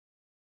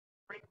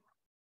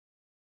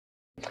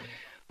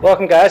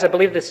Welcome, guys. I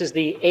believe this is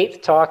the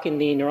 8th talk in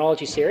the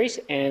neurology series,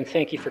 and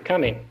thank you for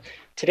coming.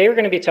 Today we're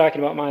going to be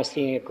talking about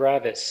myasthenia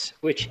gravis,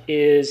 which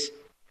is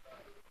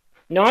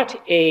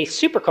not a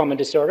super common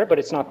disorder, but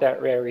it's not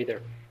that rare either.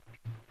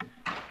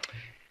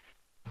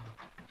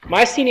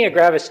 Myasthenia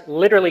gravis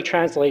literally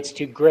translates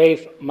to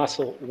grave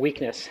muscle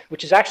weakness,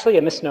 which is actually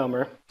a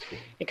misnomer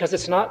because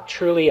it's not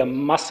truly a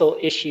muscle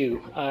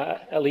issue,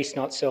 at least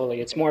not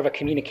solely. It's more of a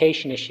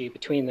communication issue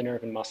between the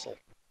nerve and muscle.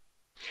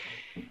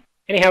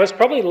 Anyhow, it was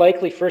probably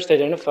likely first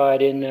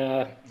identified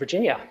in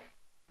Virginia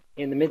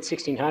in the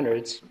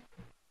mid-1600s.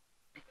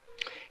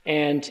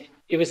 And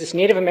it was this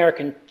Native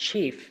American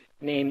chief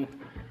named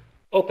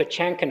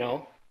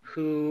Opechancanough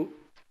who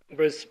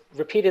was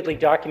repeatedly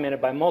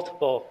documented by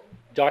multiple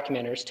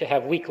documenters to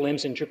have weak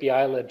limbs and droopy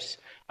eyelids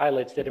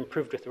that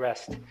improved with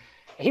rest.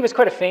 He was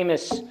quite a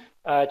famous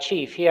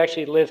chief. He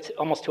actually lived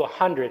almost to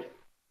 100.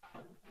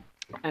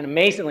 And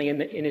amazingly,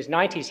 in his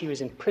 90s, he was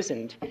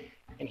imprisoned.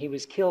 And he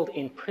was killed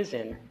in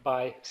prison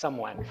by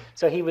someone.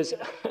 So he was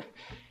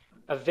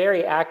a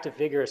very active,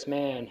 vigorous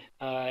man,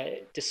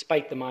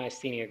 despite the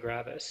myasthenia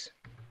gravis.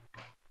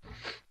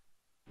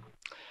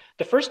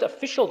 The first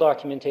official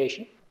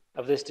documentation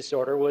of this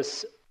disorder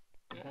was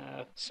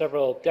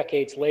several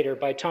decades later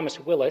by Thomas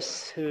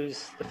Willis,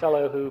 who's the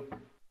fellow who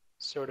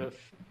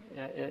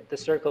the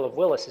Circle of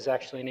Willis is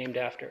actually named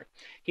after.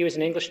 He was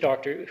an English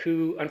doctor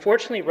who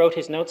unfortunately wrote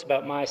his notes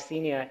about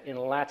myasthenia in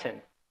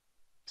Latin.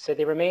 So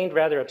they remained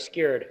rather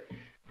obscured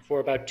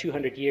for about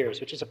 200 years,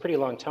 which is a pretty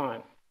long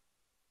time.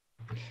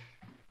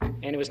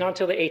 And it was not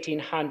until the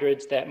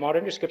 1800s that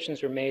modern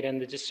descriptions were made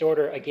and the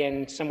disorder,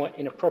 again, somewhat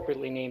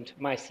inappropriately named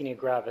myasthenia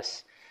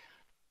gravis,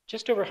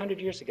 just over 100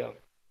 years ago.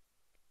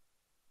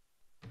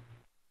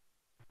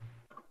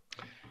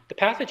 The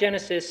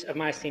pathogenesis of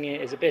myasthenia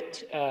is a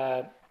bit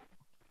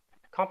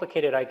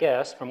complicated, I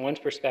guess, from one's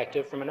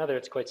perspective. From another,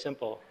 it's quite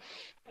simple.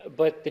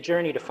 But the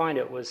journey to find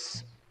it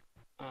was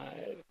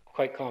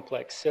quite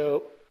complex.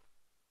 So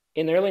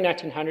in the early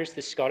 1900s,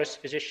 the Scottish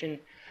physician,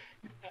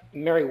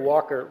 Mary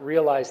Walker,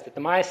 realized that the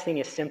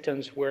myasthenia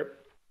symptoms were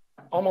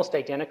almost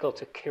identical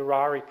to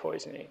curare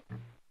poisoning.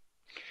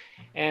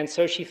 And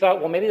so she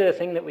thought, well, maybe the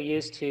thing that we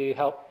use to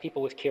help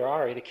people with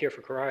curare, the cure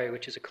for curare,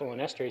 which is a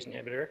cholinesterase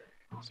inhibitor,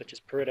 such as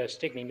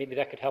pyridostigmine, maybe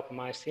that could help with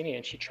myasthenia.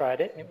 And she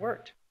tried it, and it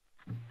worked.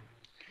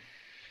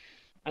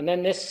 And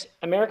then this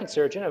American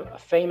surgeon, a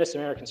famous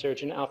American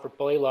surgeon, Alfred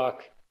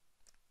Blaylock,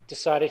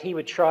 decided he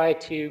would try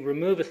to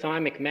remove a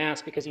thymic mass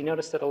because he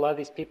noticed that a lot of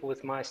these people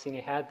with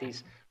myasthenia had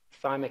these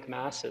thymic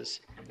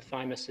masses. The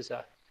thymus is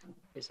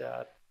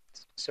a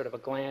sort of a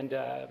gland,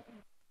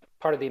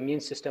 part of the immune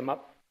system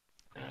up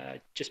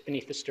just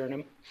beneath the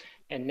sternum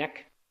and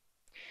neck.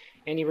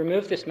 And he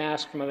removed this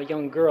mass from a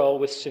young girl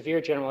with severe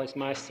generalized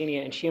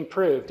myasthenia, and she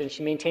improved, and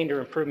she maintained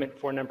her improvement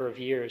for a number of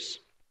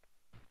years.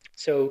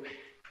 So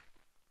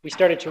we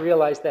started to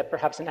realize that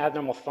perhaps an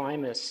abnormal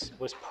thymus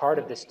was part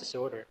of this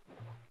disorder.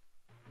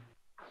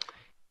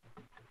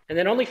 And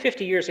then only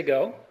 50 years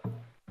ago,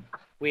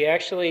 we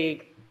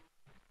actually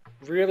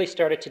really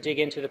started to dig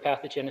into the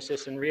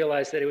pathogenesis and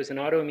realized that it was an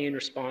autoimmune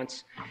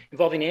response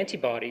involving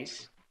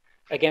antibodies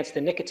against the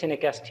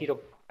nicotinic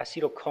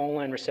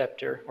acetylcholine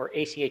receptor, or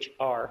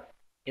AChR,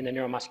 in the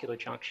neuromuscular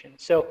junction.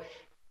 So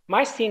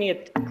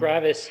myasthenia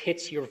gravis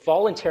hits your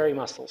voluntary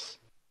muscles,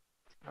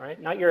 all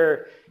right? Not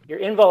your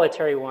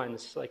involuntary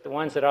ones, like the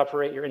ones that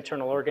operate your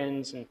internal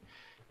organs and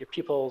your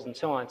pupils and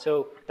so on.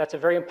 So that's a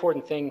very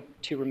important thing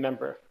to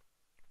remember.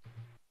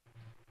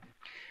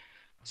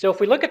 So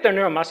if we look at the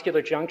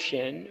neuromuscular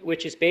junction,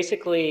 which is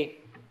basically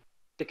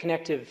the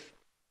connective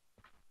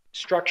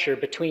structure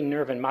between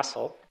nerve and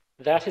muscle,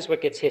 that is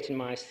what gets hit in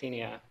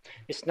myasthenia.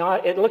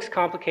 It looks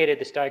complicated,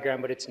 this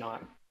diagram, but it's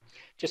not.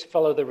 Just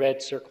follow the red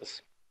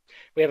circles.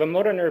 We have a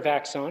motor nerve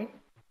axon.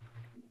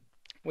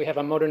 We have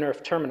a motor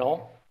nerve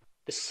terminal,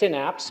 the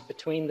synapse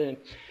between the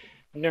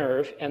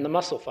nerve and the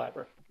muscle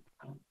fiber.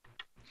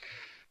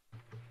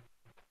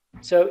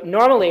 So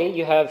normally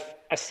you have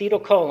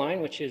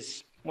acetylcholine, which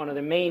is one of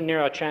the main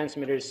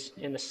neurotransmitters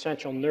in the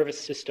central nervous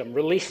system,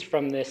 released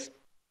from this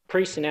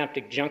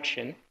presynaptic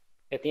junction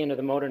at the end of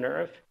the motor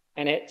nerve,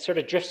 and it sort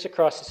of drifts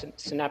across the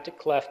synaptic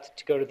cleft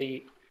to go to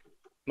the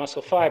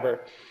muscle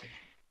fiber.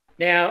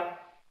 Now,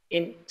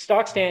 in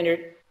stock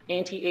standard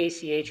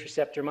anti-ACH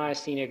receptor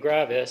myasthenia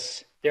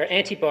gravis, there are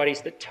antibodies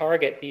that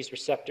target these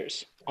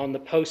receptors on the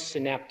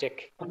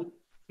postsynaptic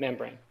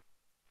membrane,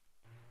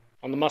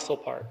 on the muscle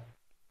part.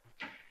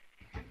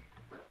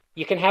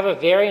 You can have a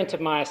variant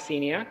of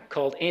myasthenia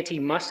called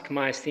anti-MuSK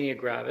myasthenia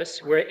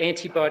gravis, where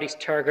antibodies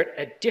target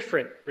a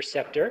different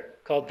receptor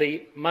called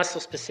the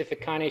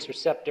muscle-specific kinase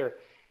receptor.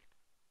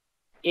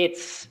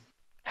 It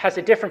has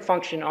a different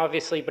function,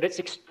 obviously, but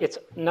it's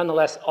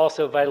nonetheless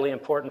also vitally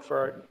important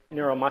for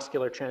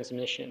neuromuscular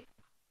transmission.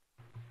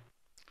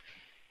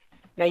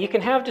 Now, you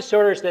can have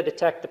disorders that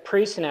attack the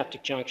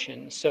presynaptic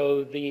junction,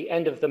 so the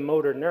end of the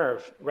motor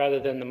nerve, rather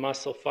than the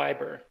muscle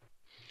fiber.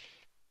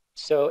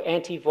 So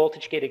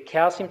anti-voltage gated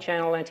calcium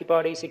channel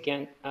antibodies,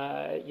 again,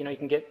 you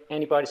can get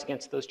antibodies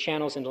against those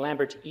channels in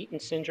Lambert-Eaton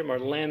syndrome, or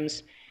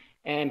LEMS,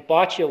 And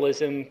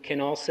botulism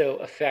can also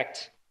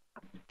affect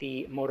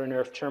the motor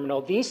nerve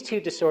terminal. These two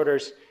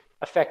disorders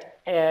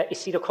affect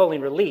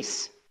acetylcholine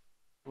release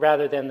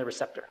rather than the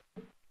receptor,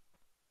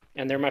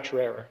 and they're much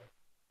rarer.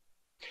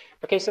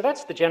 Okay, so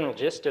that's the general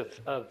gist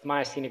of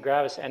myasthenia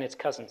gravis and its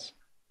cousins.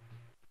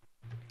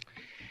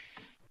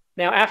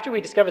 Now, after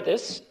we discovered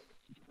this,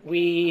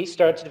 we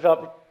started to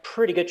develop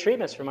pretty good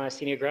treatments for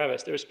myasthenia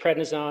gravis. There was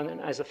prednisone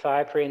and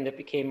azathioprine that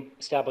became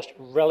established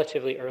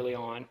relatively early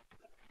on.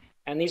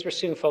 And these were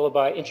soon followed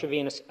by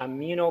intravenous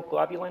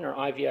immunoglobulin, or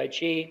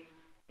IVIG,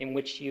 in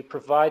which you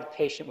provide the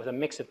patient with a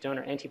mix of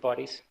donor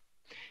antibodies,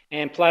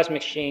 and plasma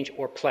exchange,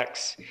 or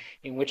PLEX,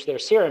 in which their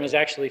serum is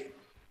actually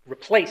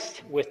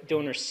replaced with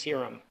donor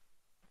serum.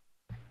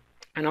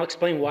 And I'll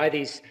explain why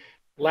these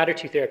latter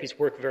two therapies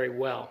work very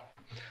well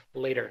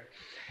later.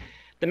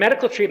 The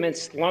medical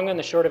treatments, long and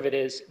the short of it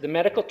is, the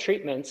medical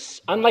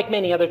treatments, unlike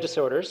many other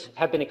disorders,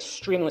 have been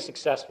extremely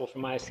successful for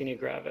myasthenia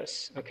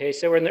gravis. Okay,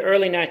 so in the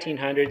early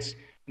 1900s,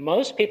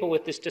 most people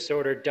with this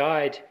disorder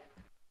died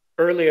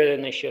earlier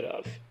than they should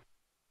have,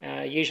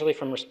 usually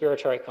from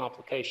respiratory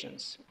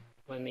complications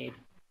when the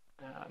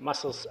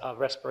muscles of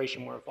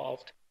respiration were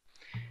involved.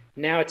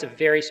 Now it's a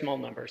very small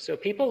number. So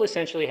people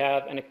essentially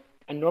have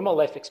a normal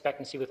life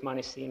expectancy with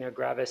myasthenia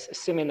gravis,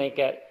 assuming they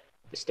get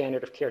the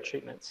standard of care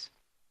treatments.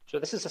 So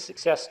this is a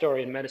success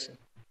story in medicine.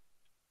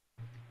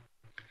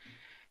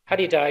 How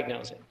do you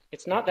diagnose it?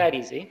 It's not that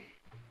easy,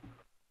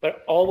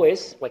 but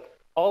always, like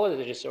all of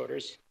the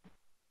disorders,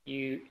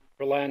 you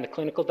rely on the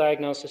clinical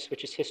diagnosis,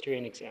 which is history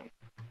and exam.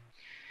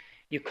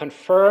 You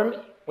confirm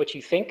what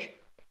you think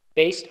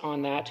based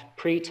on that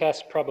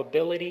pre-test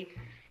probability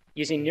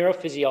using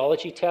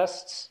neurophysiology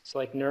tests, so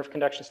like nerve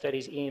conduction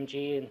studies,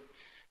 EMG, and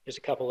there's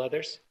a couple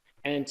others,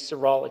 and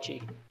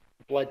serology,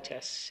 blood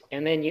tests.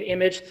 And then you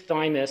image the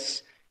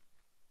thymus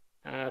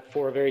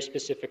for a very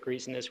specific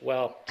reason as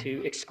well,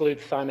 to exclude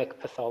thymic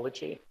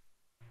pathology.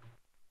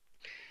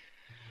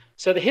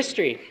 So the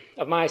history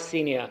of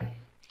myasthenia.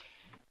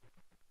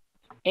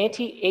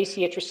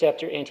 Anti-ACH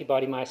receptor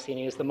antibody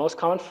myasthenia is the most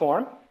common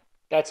form.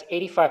 That's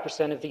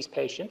 85% of these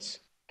patients.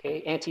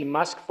 Okay?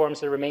 Anti-MuSK forms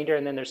the remainder,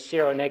 and then there's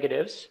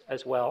seronegatives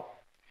as well.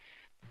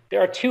 There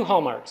are two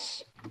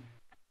hallmarks.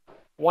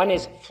 One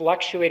is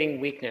fluctuating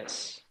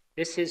weakness.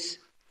 This is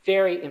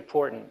very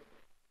important.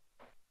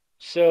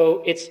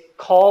 So it's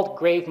called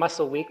grave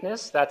muscle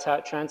weakness. That's how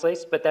it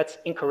translates, but that's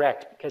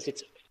incorrect because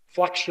it's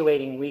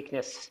fluctuating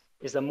weakness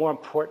is a more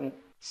important,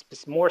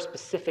 more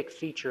specific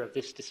feature of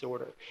this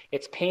disorder.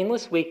 It's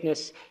painless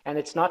weakness, and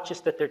it's not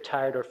just that they're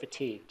tired or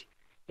fatigued.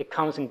 It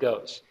comes and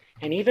goes.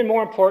 And even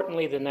more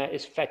importantly than that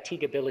is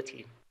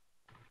fatigability.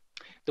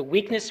 The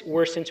weakness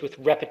worsens with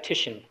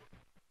repetition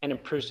and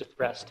improves with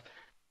rest.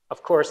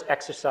 Of course,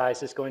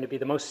 exercise is going to be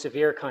the most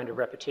severe kind of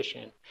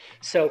repetition.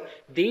 So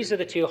these are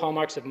the two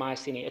hallmarks of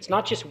myasthenia. It's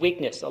not just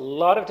weakness. A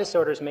lot of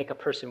disorders make a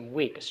person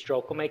weak. A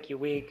stroke will make you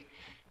weak.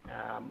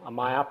 A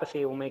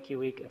myopathy will make you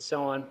weak, and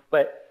so on.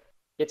 But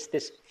it's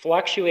this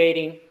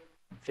fluctuating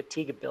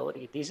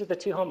fatigability. These are the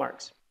two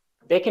hallmarks.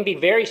 They can be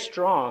very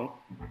strong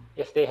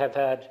if they have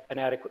had an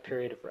adequate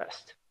period of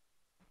rest.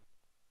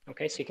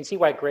 Okay, so you can see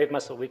why grave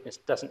muscle weakness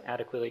doesn't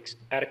adequately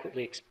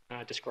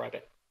describe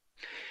it.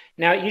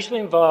 Now, it usually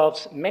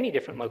involves many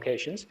different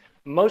locations,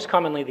 most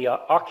commonly the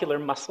ocular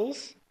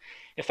muscles.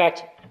 In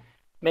fact,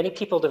 many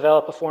people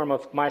develop a form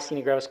of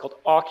myasthenia gravis called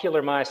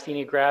ocular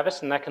myasthenia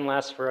gravis, and that can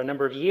last for a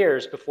number of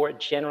years before it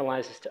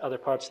generalizes to other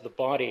parts of the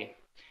body.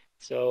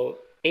 So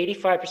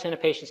 85%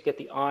 of patients get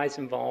the eyes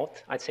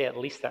involved. I'd say at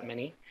least that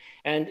many.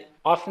 And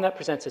often that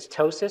presents as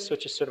ptosis,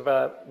 which is sort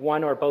of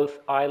one or both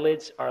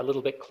eyelids are a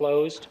little bit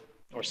closed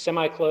or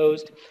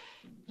semi-closed.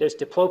 There's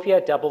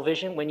diplopia, double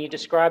vision. When you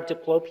describe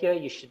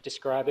diplopia, you should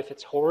describe if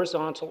it's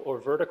horizontal or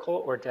vertical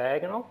or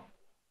diagonal,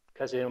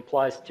 because it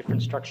implies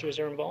different structures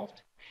are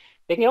involved.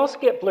 They can also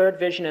get blurred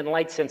vision and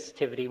light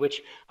sensitivity,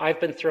 which I've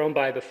been thrown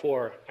by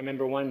before. I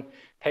remember one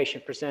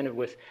patient presented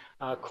with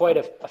quite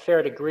a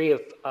fair degree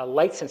of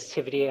light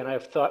sensitivity, and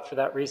I've thought for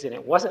that reason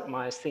it wasn't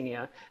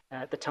myasthenia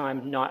at the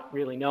time, not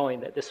really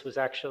knowing that this was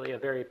actually a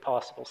very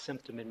possible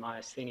symptom in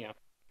myasthenia.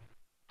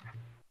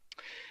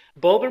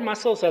 Bulbar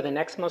muscles are the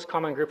next most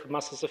common group of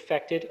muscles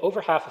affected.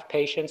 Over half of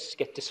patients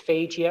get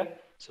dysphagia,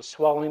 so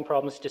swallowing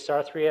problems,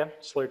 dysarthria,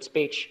 slurred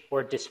speech,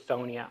 or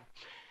dysphonia.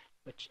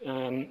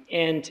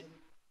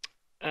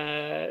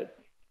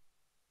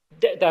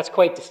 That's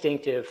quite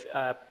distinctive,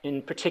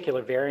 in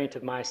particular variant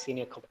of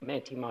myasthenia called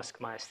anti-MuSK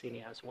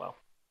myasthenia as well.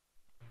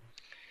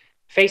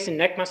 Face and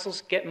neck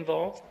muscles get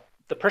involved.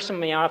 The person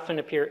may often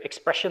appear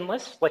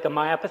expressionless, like a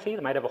myopathy.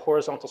 They might have a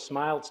horizontal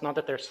smile. It's not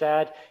that they're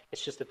sad,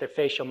 it's just that their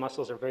facial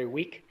muscles are very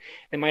weak.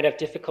 They might have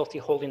difficulty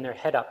holding their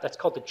head up. That's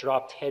called the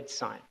dropped head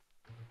sign.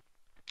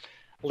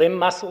 Limb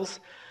muscles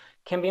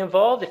can be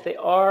involved. If they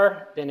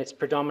are, then it's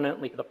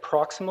predominantly the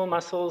proximal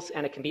muscles,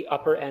 and it can be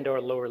upper and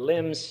or lower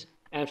limbs.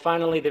 And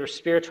finally, the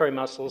respiratory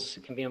muscles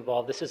can be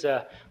involved. This is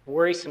a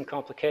worrisome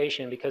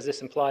complication because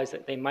this implies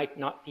that they might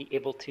not be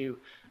able to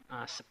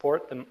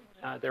support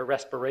their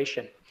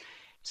respiration.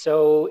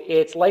 So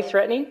it's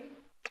life-threatening,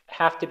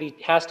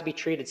 has to be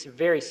treated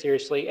very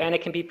seriously, and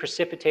it can be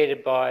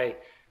precipitated by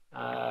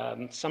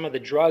some of the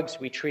drugs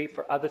we treat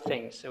for other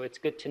things. So it's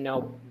good to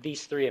know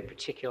these three in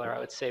particular, I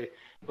would say,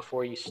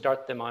 before you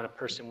start them on a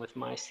person with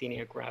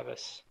myasthenia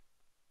gravis.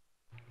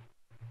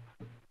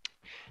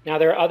 Now,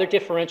 there are other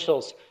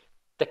differentials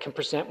that can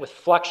present with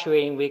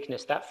fluctuating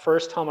weakness, that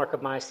first hallmark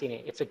of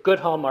myasthenia. It's a good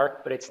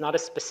hallmark, but it's not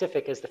as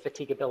specific as the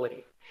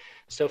fatigability.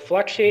 So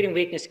fluctuating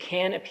weakness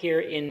can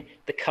appear in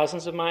the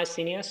cousins of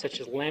myasthenia,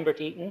 such as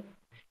Lambert-Eaton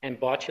and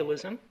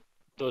botulism.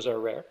 Those are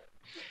rare.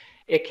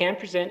 It can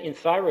present in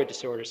thyroid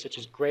disorders, such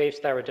as Graves'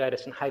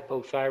 thyroiditis and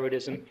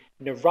hypothyroidism.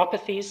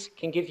 Neuropathies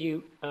can give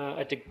you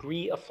a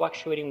degree of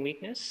fluctuating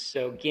weakness,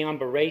 so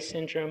Guillain-Barré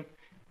syndrome,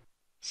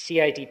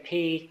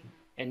 CIDP,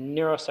 and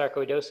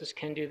neurosarcoidosis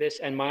can do this,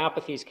 and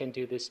myopathies can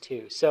do this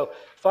too. So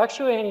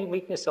fluctuating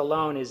weakness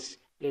alone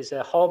is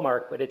a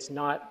hallmark, but it's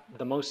not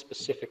the most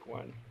specific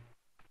one.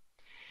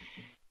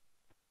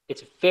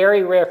 It's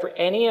very rare for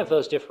any of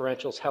those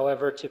differentials,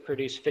 however, to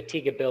produce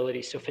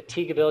fatigability. So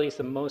fatigability is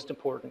the most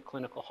important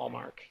clinical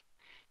hallmark.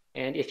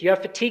 And if you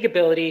have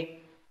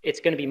fatigability, it's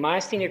going to be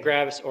myasthenia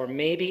gravis or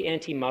maybe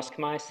anti-MuSK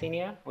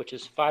myasthenia, which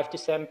is 5 to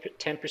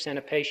 10%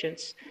 of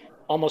patients,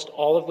 almost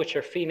all of which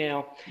are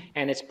female,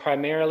 and it's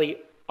primarily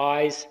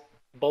eyes,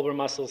 bulbar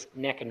muscles,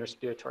 neck, and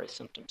respiratory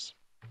symptoms.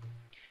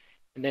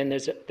 And then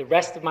there's the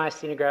rest of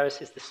myasthenia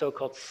gravis is the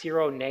so-called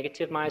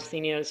seronegative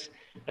myasthenias.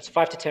 That's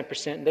 5 to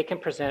 10%. And they can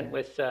present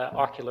with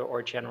ocular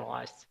or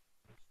generalized,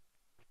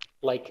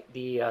 like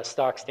the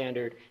stock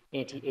standard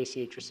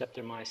anti-ACH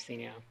receptor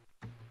myasthenia.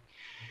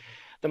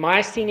 The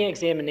myasthenia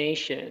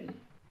examination,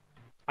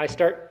 I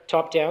start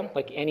top down,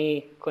 like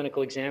any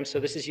clinical exam. So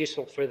this is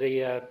useful for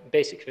the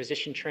basic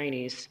physician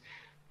trainees.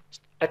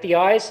 At the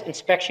eyes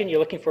inspection, you're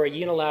looking for a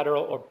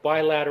unilateral or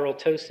bilateral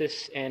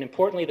ptosis, and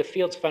importantly, the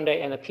Fields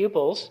fundi and the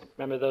pupils,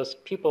 remember those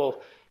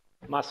pupil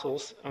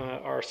muscles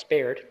are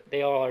spared.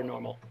 They all are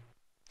normal.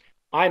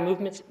 Eye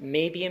movements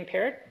may be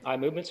impaired. Eye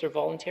movements are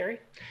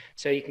voluntary.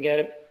 So you can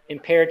get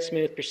impaired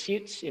smooth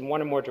pursuits in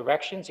one or more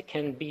directions. It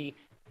can be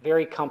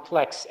very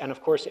complex, and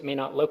of course, it may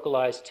not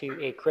localize to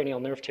a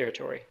cranial nerve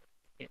territory.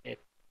 It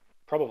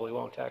probably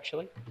won't,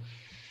 actually,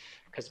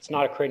 because it's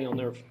not a cranial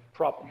nerve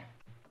problem,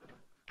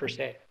 per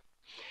se.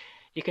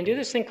 You can do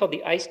this thing called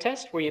the ice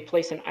test, where you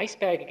place an ice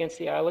bag against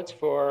the eyelids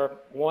for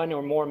 1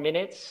 or more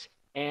minutes.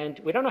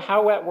 And we don't know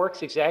how that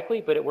works exactly,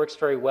 but it works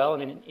very well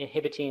in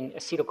inhibiting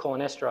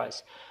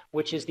acetylcholinesterase,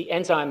 which is the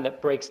enzyme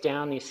that breaks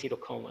down the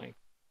acetylcholine.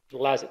 It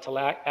allows it to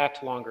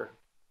act longer.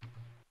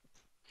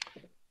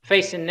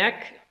 Face and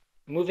neck,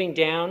 moving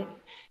down,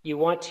 you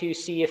want to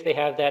see if they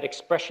have that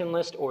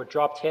expressionless or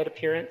dropped head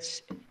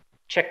appearance.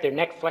 Check their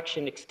neck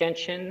flexion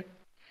extension,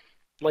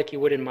 like you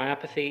would in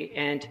myopathy.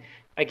 And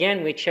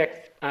again, we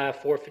check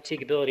for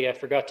fatigability. I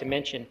forgot to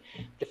mention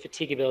the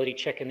fatigability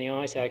check in the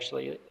eyes,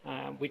 actually.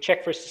 We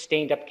check for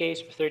sustained up gaze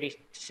for 30 to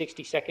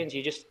 60 seconds.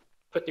 You just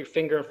put your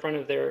finger in front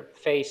of their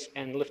face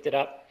and lift it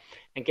up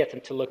and get them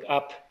to look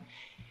up.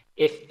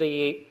 If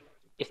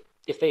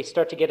they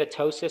start to get a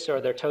ptosis or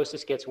their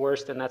ptosis gets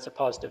worse, then that's a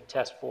positive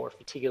test for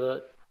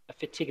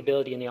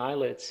fatigability in the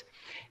eyelids.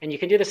 And you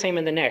can do the same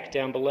in the neck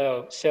down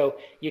below. So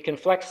you can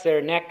flex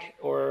their neck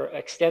or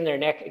extend their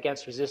neck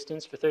against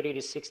resistance for 30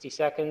 to 60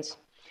 seconds,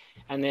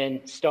 and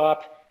then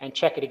stop and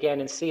check it again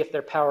and see if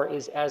their power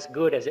is as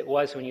good as it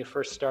was when you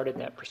first started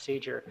that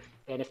procedure.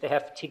 And if they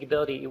have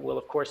fatigability, it will,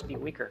 of course, be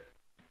weaker.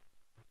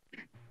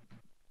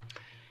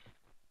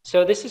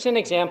 So this is an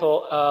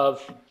example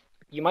of,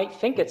 you might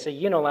think it's a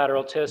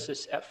unilateral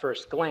ptosis at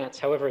first glance.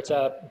 However, it's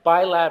a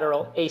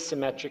bilateral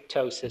asymmetric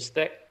ptosis.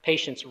 The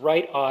patient's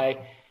right eye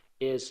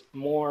is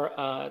more,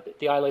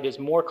 the eyelid is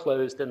more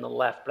closed than the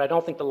left, but I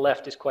don't think the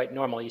left is quite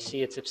normal. You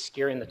see it's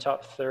obscuring the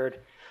top third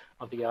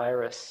of the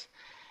iris.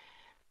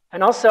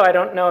 And also, I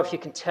don't know if you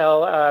can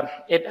tell,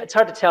 it's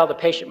hard to tell, the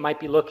patient might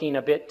be looking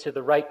a bit to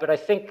the right, but I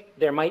think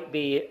there might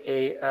be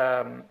a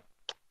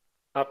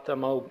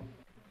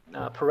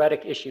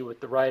ophthalmoparetic issue with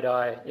the right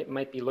eye. It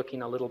might be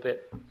looking a little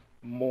bit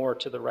more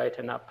to the right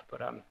and up,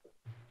 but I'm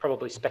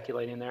probably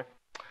speculating there.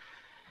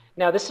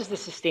 Now, this is the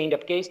sustained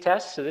up gaze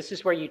test. So this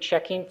is where you're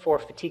checking for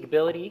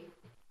fatigability.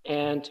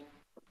 And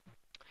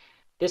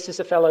this is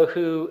a fellow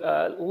who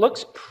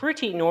looks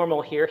pretty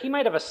normal here. He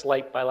might have a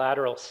slight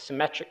bilateral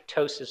symmetric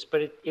ptosis, but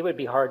it would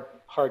be hard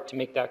to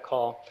make that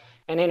call.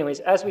 And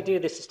anyways, as we do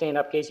the sustained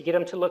up gaze, you get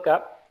him to look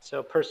up.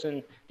 So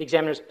the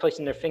examiner's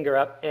placing their finger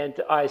up, and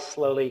the eyes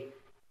slowly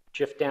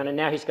drift down. And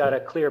now he's got a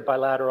clear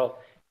bilateral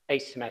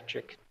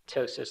asymmetric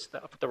ptosis.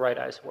 The right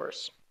eye is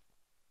worse.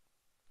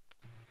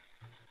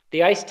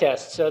 The ice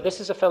test. So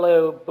this is a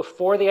fellow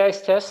before the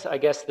ice test. I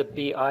guess the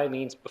BI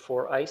means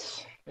before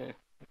ice,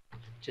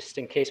 just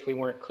in case we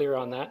weren't clear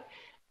on that.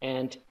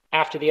 And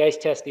after the ice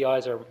test, the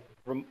eyes are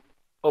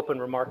open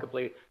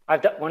remarkably.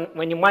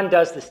 When one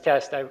does this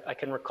test, I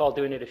can recall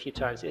doing it a few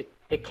times.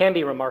 It can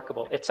be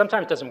remarkable. It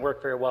sometimes doesn't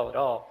work very well at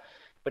all,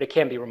 but it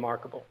can be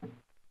remarkable.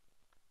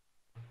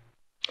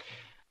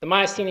 The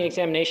myasthenia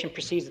examination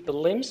proceeds at the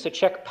limbs, so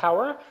check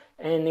power.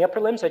 And in the upper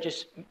limbs, I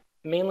just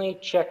mainly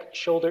check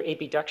shoulder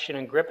abduction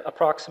and grip,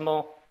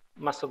 proximal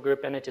muscle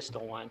group and a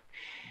distal one.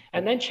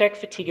 And then check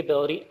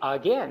fatigability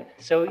again.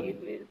 So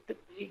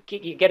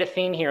you get a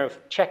theme here of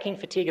checking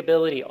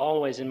fatigability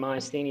always in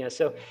myasthenia.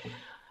 So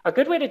a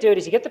good way to do it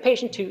is you get the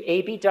patient to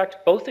AB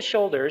duct both the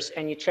shoulders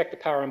and you check the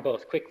power on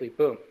both quickly,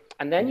 boom.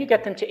 And then you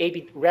get them to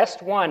AB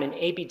rest one and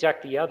AB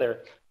duct the other,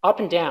 up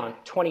and down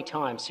 20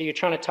 times. So you're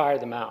trying to tire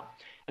them out.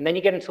 And then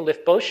you get them to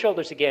lift both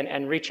shoulders again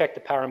and recheck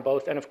the power on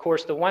both. And of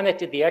course, the one that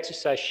did the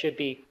exercise should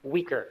be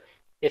weaker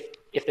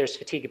if there's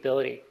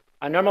fatigability.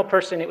 A normal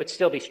person, it would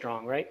still be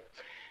strong, right?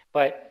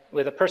 But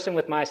with a person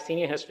with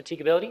myasthenia who has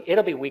fatigability,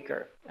 it'll be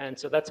weaker. And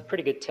so that's a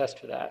pretty good test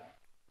for that.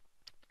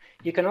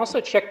 You can also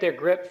check their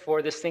grip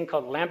for this thing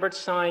called Lambert's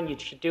sign. You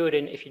should do it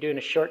if you're doing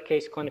a short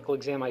case clinical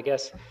exam, I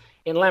guess.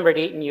 In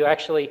Lambert-Eaton, you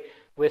actually,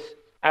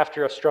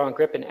 after a strong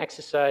grip and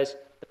exercise,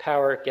 the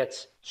power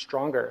gets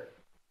stronger.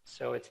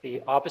 So it's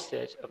the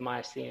opposite of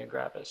myasthenia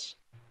gravis.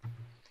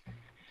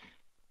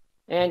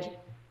 And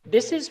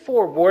this is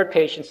for ward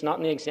patients, not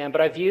in the exam,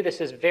 but I view this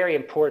as very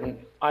important.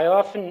 I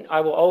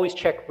will always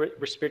check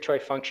respiratory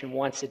function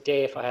once a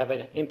day if I have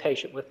an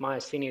inpatient with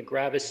myasthenia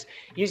gravis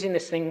using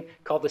this thing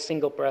called the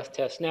single breath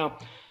test. Now,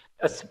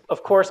 it's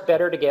of course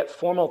better to get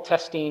formal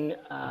testing,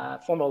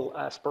 formal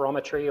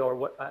spirometry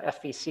or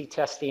FVC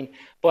testing,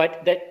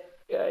 but that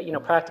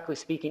practically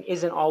speaking,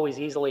 isn't always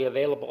easily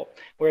available,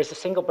 whereas the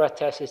single breath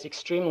test is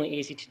extremely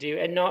easy to do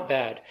and not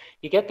bad.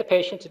 You get the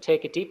patient to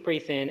take a deep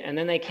breath in, and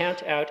then they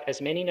count out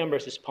as many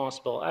numbers as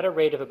possible at a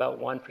rate of about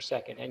 1 per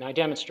second, and I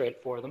demonstrate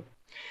it for them.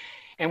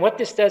 And what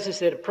this does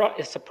is it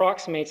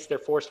approximates their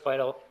forced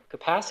vital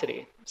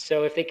capacity.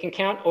 So if they can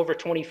count over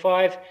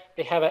 25,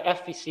 they have a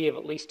FVC of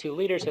at least 2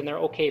 liters, and they're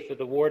okay for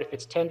the ward. If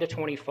it's 10 to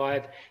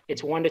 25,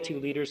 it's 1 to 2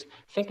 liters.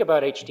 Think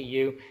about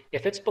HDU.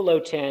 If it's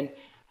below 10,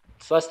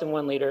 it's less than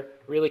 1 liter,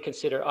 really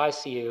consider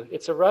ICU.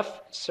 It's a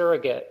rough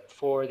surrogate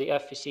for the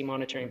FVC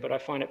monitoring, but I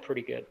find it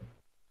pretty good.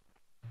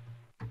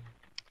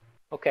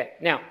 Okay,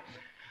 now,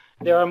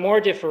 there are more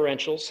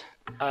differentials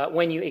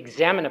when you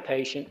examine a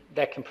patient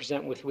that can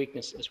present with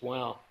weakness as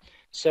well.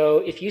 So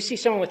if you see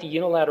someone with a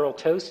unilateral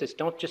ptosis,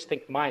 don't just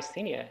think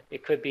myasthenia.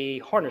 It could be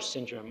Horner's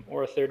syndrome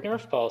or a third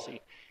nerve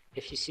palsy.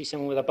 If you see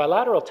someone with a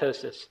bilateral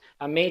ptosis,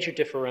 a major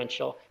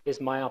differential is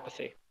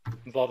myopathy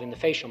involving the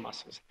facial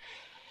muscles.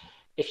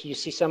 If you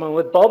see someone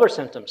with bulbar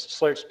symptoms,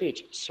 slurred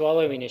speech,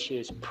 swallowing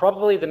issues,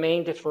 probably the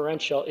main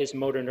differential is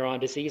motor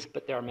neuron disease,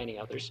 but there are many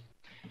others.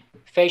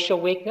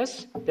 Facial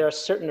weakness, there are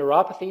certain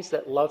neuropathies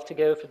that love to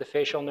go for the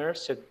facial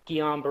nerves, so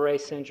Guillain-Barré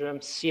syndrome,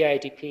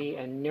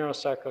 CIDP, and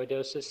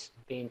neurosarcoidosis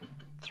being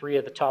 3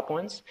 of the top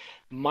ones.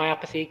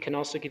 Myopathy can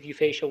also give you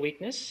facial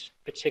weakness,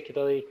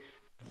 particularly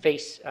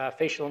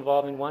facial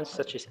involving ones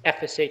such as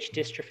FSH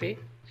dystrophy.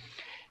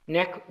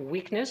 Neck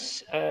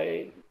weakness,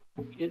 a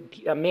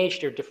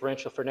major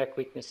differential for neck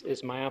weakness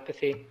is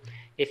myopathy.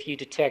 If you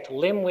detect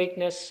limb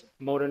weakness,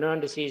 motor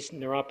neuron disease,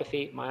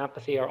 neuropathy,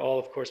 myopathy are all,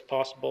 of course,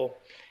 possible.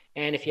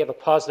 And if you have a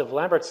positive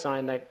Lambert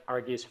sign, that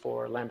argues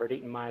for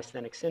Lambert-Eaton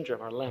myasthenic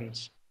syndrome, or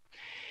LEMS.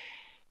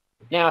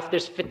 Now, if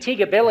there's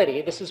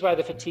fatigability, this is why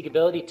the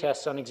fatigability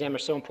tests on exam are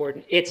so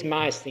important. It's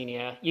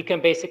myasthenia. You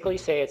can basically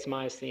say it's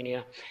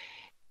myasthenia.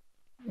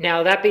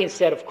 Now, that being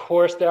said, of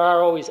course, there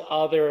are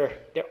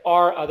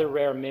other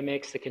rare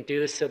mimics that can do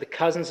this. So the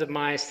cousins of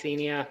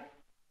myasthenia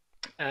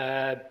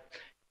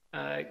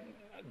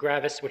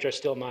gravis, which are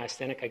still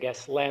myasthenic, I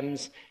guess,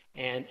 LEMS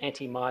and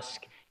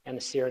anti-MuSK, and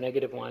the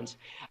seronegative ones.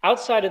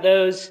 Outside of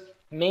those,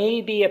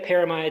 maybe a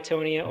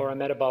paramyotonia or a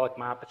metabolic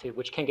myopathy,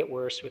 which can get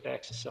worse with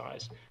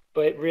exercise.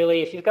 But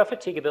really, if you've got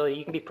fatigability,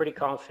 you can be pretty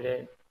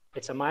confident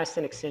it's a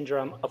myasthenic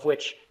syndrome, of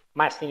which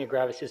myasthenia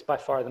gravis is by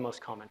far the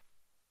most common.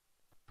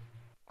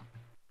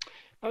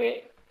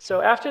 Okay,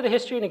 so after the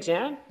history and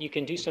exam, you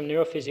can do some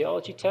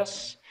neurophysiology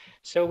tests.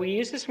 So we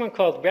use this one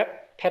called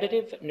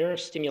repetitive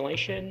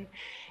neurostimulation.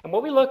 And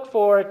what we look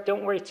for,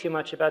 don't worry too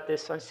much about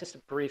this, it's just a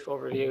brief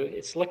overview.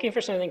 It's looking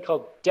for something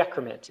called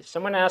decrement. If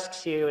someone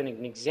asks you in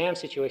an exam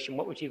situation,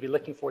 what would you be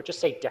looking for? Just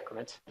say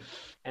decrement.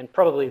 And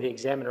probably the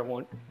examiner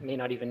may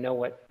not even know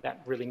what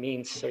that really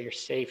means, so you're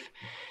safe.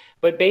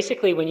 But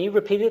basically, when you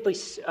repeatedly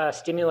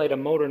stimulate a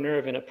motor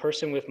nerve in a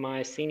person with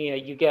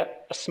myasthenia, you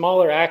get a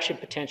smaller action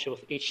potential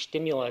with each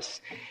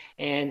stimulus.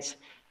 And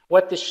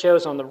what this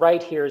shows on the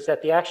right here is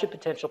that the action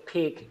potential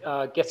peak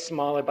gets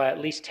smaller by at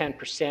least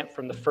 10%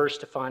 from the first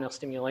to final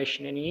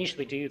stimulation. And you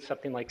usually do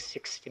something like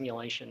 6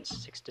 stimulations,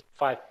 6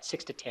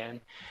 to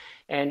 10.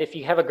 And if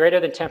you have a greater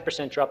than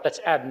 10% drop, that's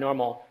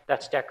abnormal.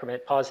 That's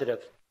decrement, positive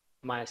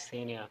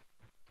myasthenia.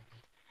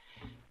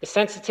 The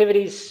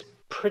sensitivity's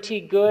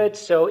pretty good.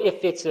 So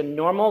if it's a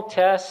normal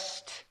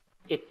test,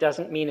 it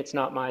doesn't mean it's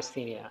not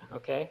myasthenia,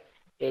 okay?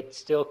 It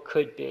still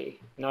could be.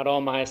 Not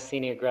all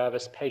myasthenia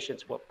gravis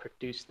patients will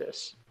produce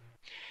this.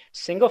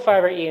 Single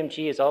fiber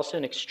EMG is also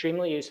an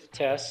extremely useful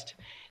test.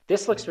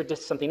 This looks for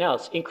just something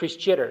else, increased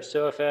jitter.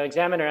 So if an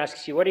examiner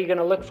asks you, what are you going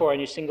to look for in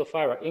your single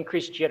fiber?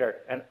 Increased jitter.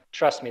 And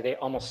trust me, they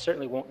almost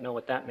certainly won't know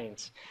what that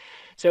means.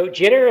 So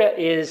jitter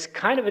is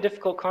kind of a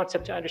difficult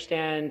concept to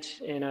understand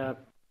in a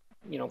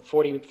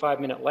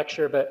 45-minute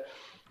lecture, but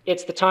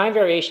It's the time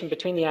variation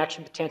between the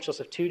action potentials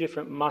of two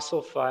different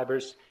muscle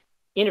fibers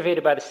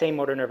innervated by the same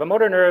motor nerve. A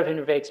motor nerve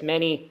innervates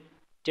many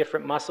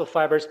different muscle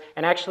fibers,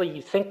 and actually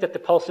you think that the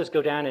pulses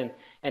go down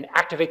and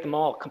activate them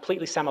all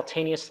completely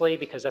simultaneously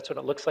because that's what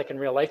it looks like in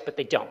real life, but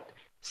they don't.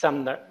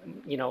 Some that,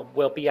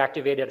 will be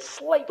activated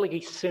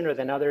slightly sooner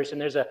than others, and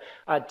there's a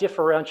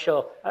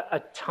differential, a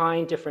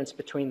time difference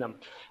between them.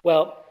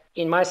 Well,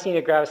 in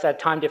myasthenia gravis, that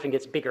time difference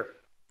gets bigger.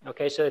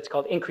 Okay, so it's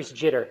called increased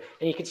jitter.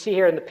 And you can see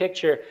here in the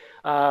picture,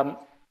 I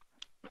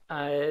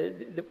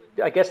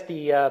guess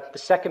the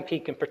second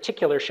peak in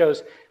particular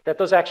shows that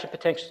those action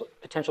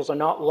potentials are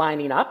not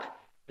lining up.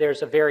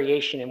 There's a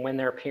variation in when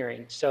they're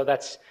appearing. So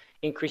that's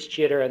increased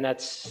jitter, and that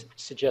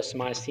suggests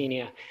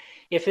myasthenia.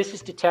 If this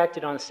is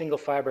detected on a single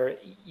fiber,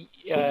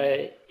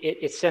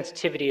 its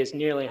sensitivity is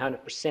nearly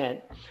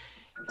 100%.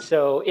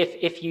 So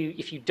if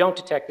you don't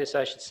detect this,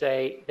 I should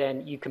say,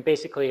 then you can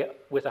basically,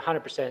 with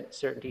 100%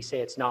 certainty, say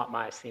it's not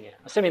myasthenia,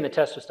 assuming the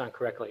test was done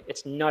correctly.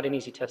 It's not an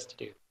easy test to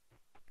do.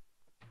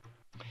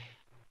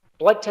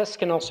 Blood tests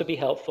can also be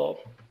helpful.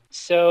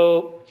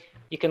 So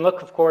you can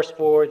look, of course,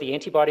 for the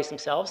antibodies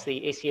themselves,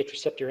 the ACH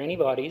receptor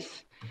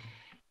antibodies.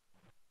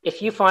 If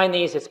you find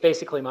these, it's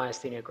basically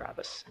myasthenia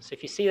gravis. So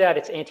if you see that,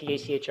 it's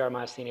anti-AChR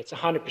myasthenia. It's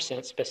 100%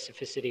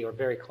 specificity or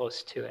very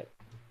close to it.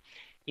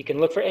 You can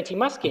look for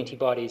anti-MuSK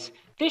antibodies.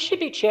 This should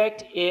be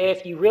checked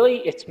if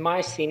it's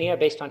myasthenia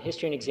based on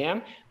history and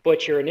exam,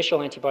 but your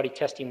initial antibody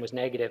testing was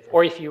negative,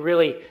 or if you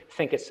really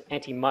think it's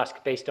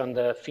anti-MuSK based on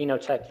the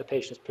phenotype the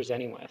patient's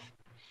presenting with.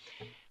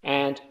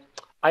 And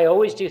I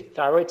always do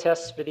thyroid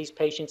tests for these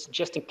patients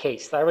just in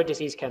case. Thyroid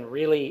disease can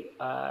really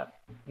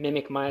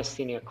mimic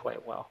myasthenia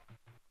quite well.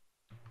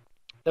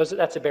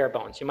 That's a bare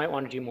bones. You might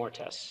want to do more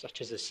tests,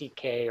 such as a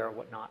CK or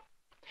whatnot.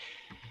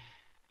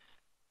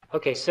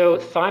 Okay, so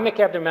thymic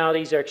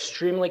abnormalities are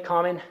extremely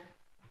common.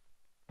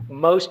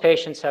 Most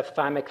patients have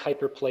thymic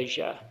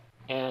hyperplasia,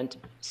 and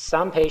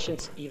some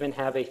patients even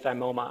have a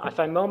thymoma. A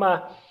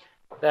thymoma,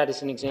 that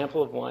is an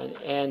example of one,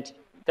 and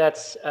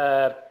that's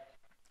a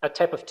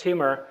type of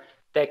tumor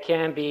that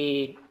can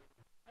be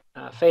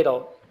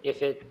fatal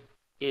if it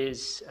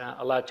is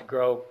allowed to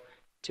grow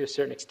to a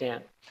certain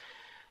extent.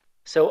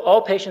 So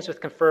all patients with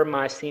confirmed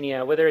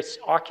myasthenia, whether it's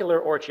ocular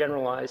or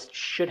generalized,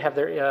 should have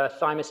their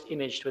thymus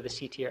imaged with a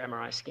CT or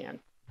MRI scan.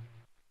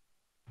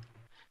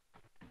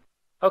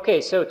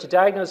 Okay, so to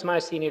diagnose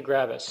myasthenia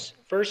gravis,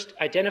 first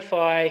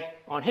identify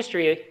on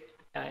history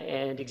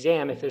and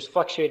exam if there's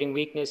fluctuating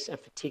weakness and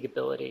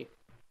fatigability.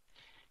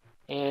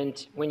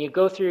 And when you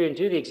go through and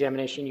do the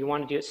examination, you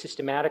want to do it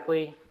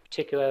systematically,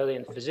 particularly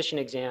in the physician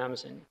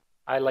exams, and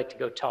I like to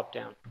go top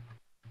down.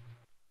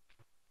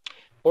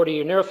 Order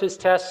your neurophys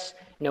tests,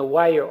 know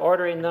why you're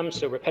ordering them,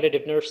 so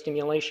repetitive nerve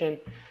stimulation.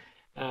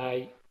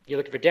 You're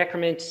looking for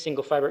decrement,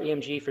 single fiber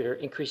EMG for your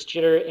increased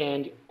jitter,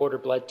 and order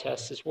blood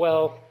tests as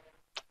well,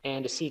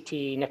 and a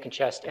CT, neck and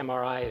chest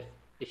MRI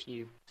if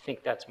you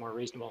think that's more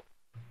reasonable.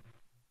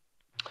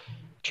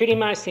 Treating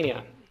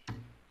myasthenia.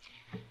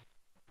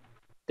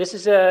 This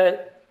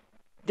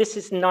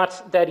is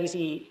not that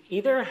easy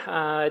either,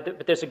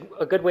 but there's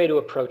a good way to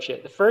approach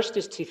it. The first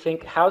is to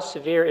think, how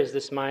severe is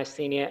this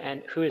myasthenia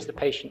and who is the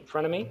patient in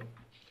front of me?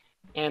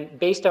 And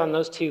based on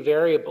those two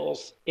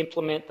variables,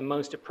 implement the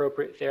most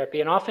appropriate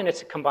therapy. And often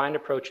it's a combined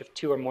approach of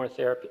two or more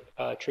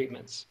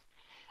treatments.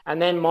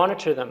 And then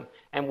monitor them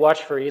and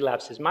watch for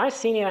relapses.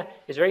 Myasthenia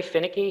is very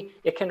finicky.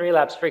 It can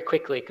relapse very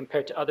quickly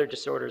compared to other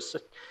disorders.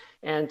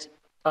 And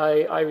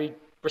I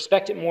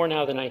respect it more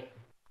now than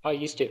I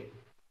used to.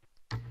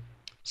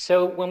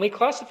 So when we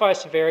classify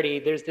severity,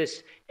 there's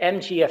this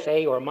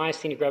MGFA, or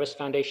Myasthenia Gravis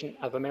Foundation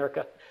of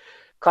America,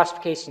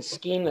 classification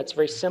scheme that's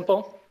very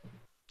simple.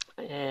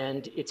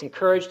 And it's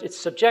encouraged. It's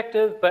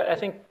subjective, but I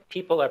think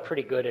people are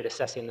pretty good at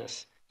assessing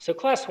this. So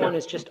class 1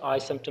 is just eye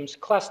symptoms.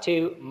 Class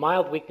 2,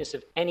 mild weakness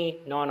of any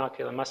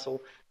non-ocular muscle.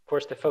 Of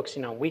course, they're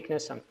focusing on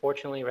weakness,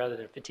 unfortunately, rather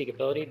than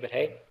fatigability, but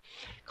hey.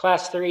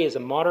 Class 3 is a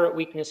moderate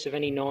weakness of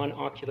any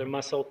non-ocular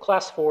muscle.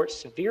 Class 4,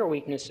 severe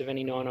weakness of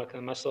any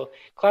non-ocular muscle.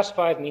 Class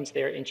 5 means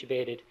they're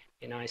intubated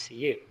in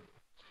ICU.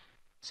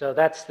 So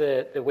that's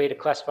the way to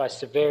classify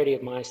severity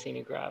of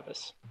myasthenia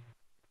gravis.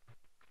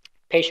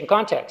 Patient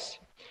context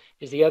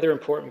is the other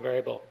important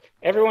variable.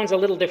 Everyone's a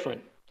little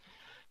different.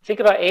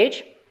 Think about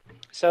age.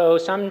 So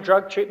some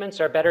drug treatments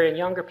are better in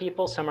younger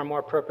people, some are more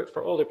appropriate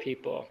for older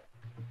people.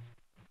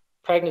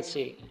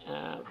 Pregnancy.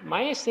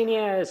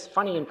 Myasthenia is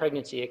funny in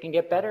pregnancy. It can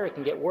get better, it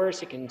can get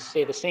worse, it can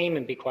stay the same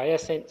and be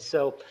quiescent.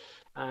 So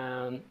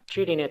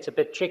treating it's a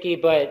bit tricky,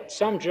 but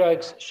some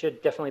drugs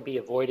should definitely be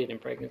avoided in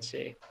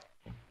pregnancy.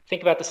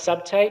 Think about the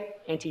subtype.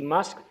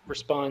 Anti-MuSK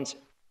responds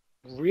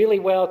really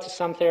well to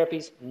some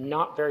therapies,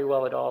 not very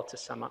well at all to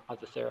some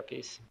other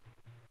therapies.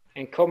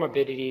 And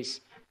comorbidities,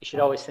 you should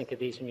always think of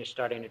these when you're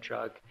starting a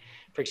drug.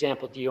 For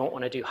example, you don't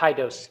want to do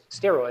high-dose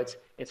steroids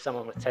in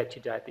someone with type 2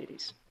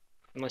 diabetes,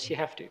 unless you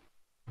have to.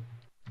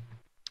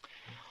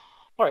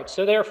 All right,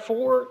 so there are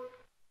 4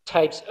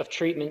 types of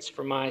treatments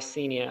for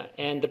myasthenia,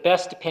 and the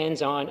best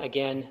depends on,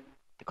 again,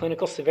 the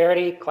clinical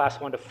severity, class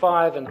 1 to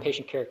 5, and the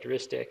patient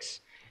characteristics.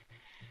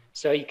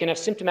 So you can have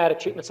symptomatic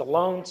treatments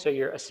alone, so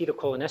your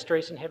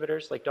acetylcholinesterase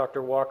inhibitors like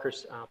Dr.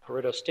 Walker's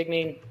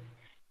pyridostigmine,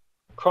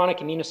 chronic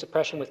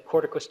immunosuppression with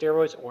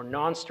corticosteroids or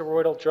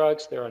non-steroidal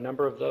drugs. There are a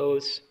number of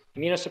those.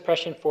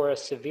 Immunosuppression for a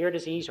severe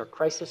disease or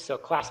crisis, so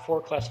class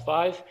 4, class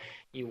 5.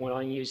 You want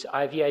to use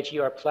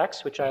IVIG or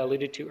Plex, which I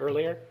alluded to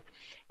earlier,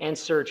 and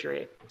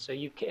surgery. So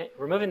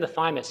removing the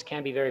thymus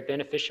can be very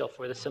beneficial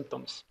for the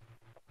symptoms.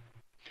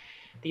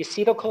 The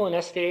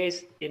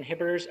acetylcholinesterase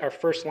inhibitors are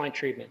first-line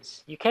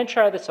treatments. You can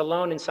try this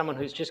alone in someone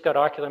who's just got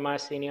ocular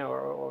myasthenia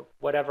or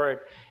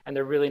whatever, and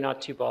they're really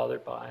not too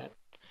bothered by it.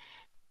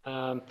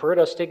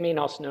 Pyridostigmine,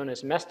 also known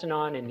as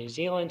Mestinon in New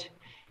Zealand,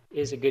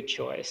 is a good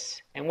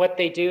choice. And what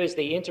they do is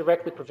they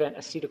indirectly prevent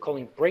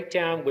acetylcholine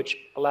breakdown, which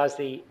allows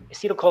the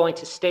acetylcholine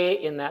to stay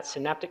in that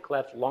synaptic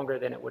cleft longer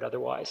than it would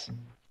otherwise,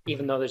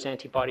 even though there's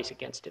antibodies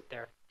against it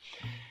there.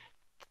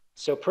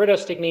 So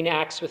pyridostigmine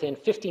acts within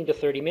 15 to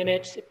 30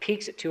 minutes. It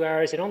peaks at 2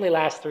 hours. It only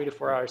lasts 3 to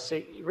 4 hours.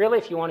 So really,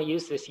 if you want to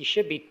use this, you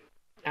should be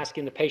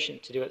asking the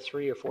patient to do it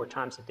 3 or 4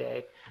 times a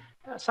day.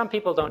 Some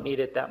people don't need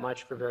it that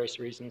much for various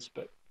reasons,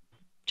 but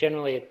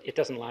generally, it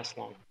doesn't last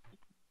long.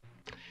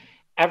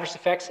 Adverse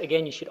effects,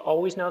 again, you should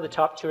always know the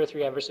top 2 or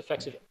 3 adverse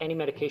effects of any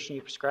medication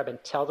you prescribe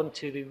and tell them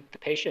to the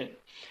patient.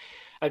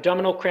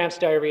 Abdominal cramps,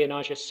 diarrhea,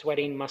 nausea,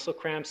 sweating, muscle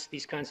cramps,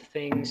 these kinds of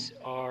things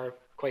are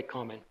quite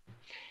common.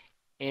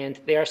 And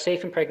they are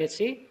safe in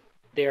pregnancy.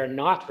 They are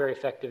not very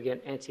effective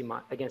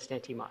against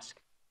anti-musk.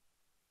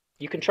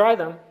 You can try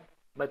them,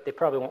 but they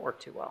probably won't work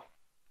too well.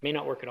 May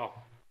not work at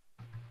all.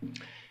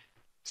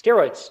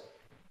 Steroids.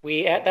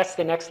 That's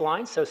the next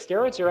line. So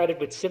steroids are added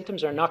when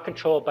symptoms are not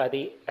controlled by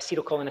the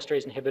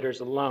acetylcholinesterase inhibitors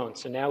alone.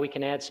 So now we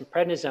can add some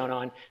prednisone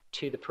on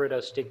to the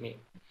pyridostigmine.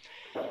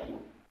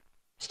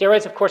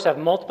 Steroids, of course, have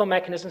multiple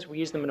mechanisms. We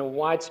use them in a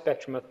wide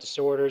spectrum of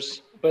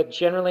disorders, but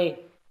generally,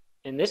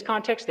 in this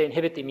context, they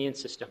inhibit the immune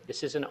system.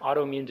 This is an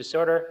autoimmune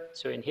disorder,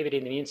 so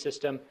inhibiting the immune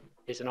system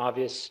is an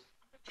obvious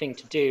thing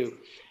to do.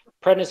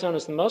 Prednisone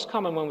is the most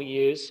common one we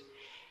use.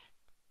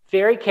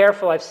 Very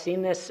careful. I've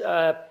seen this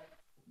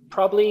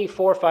probably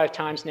 4 or 5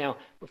 times now.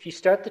 If you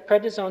start the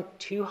prednisone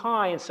too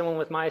high in someone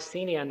with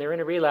myasthenia and they're in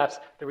a relapse,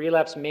 the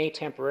relapse may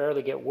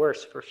temporarily get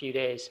worse for a few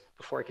days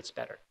before it gets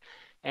better.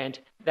 And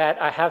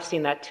that I have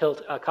seen that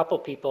tilt a couple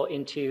people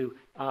into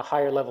a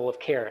higher level of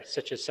care,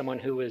 such as someone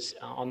who was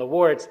on the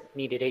wards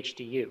needed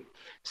HDU.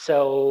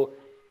 So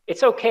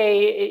it's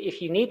okay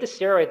if you need the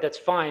steroid, that's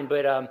fine,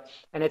 but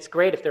and it's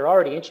great if they're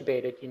already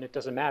intubated. It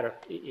doesn't matter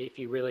if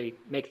you really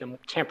make them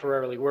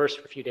temporarily worse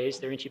for a few days.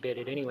 They're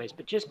intubated anyways.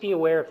 But just be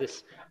aware of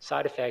this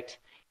side effect.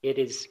 It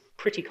is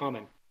pretty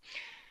common.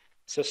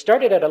 So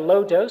start it at a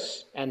low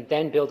dose and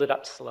then build it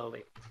up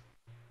slowly.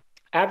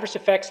 Adverse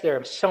effects, there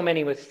are so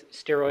many with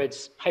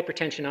steroids: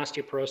 hypertension,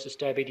 osteoporosis,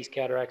 diabetes,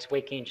 cataracts,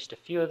 weight gain, just a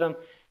few of them.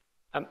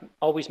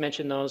 Always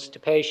mention those to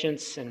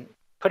patients and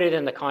put it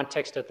in the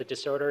context of the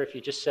disorder. If you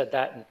just said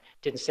that and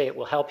didn't say it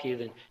will help you,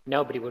 then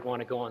nobody would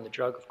want to go on the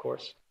drug, of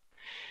course.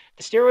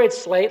 The steroids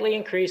slightly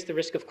increase the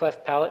risk of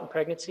cleft palate in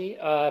pregnancy,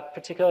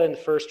 particularly in the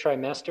first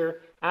trimester.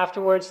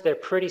 Afterwards, they're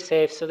pretty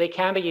safe, so they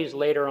can be used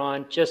later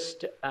on.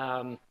 Just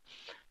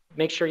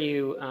make sure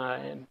you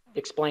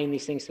explain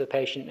these things to the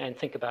patient and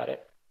think about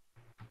it.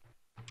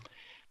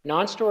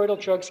 Non-steroidal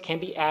drugs can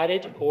be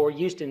added or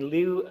used in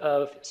lieu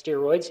of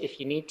steroids if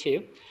you need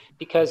to,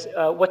 because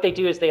what they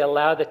do is they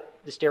allow the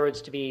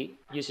steroids to be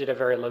used at a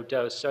very low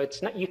dose. So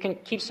it's not, you can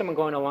keep someone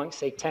going along,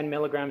 say 10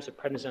 milligrams of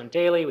prednisone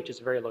daily, which is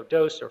a very low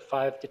dose, or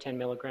 5 to 10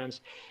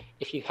 milligrams,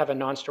 if you have a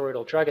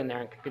non-steroidal drug in there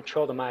and can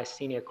control the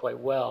myasthenia quite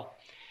well.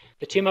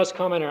 The 2 most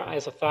common are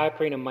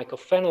azathioprine and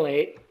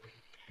mycophenolate.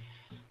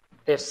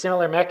 They have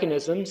similar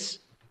mechanisms.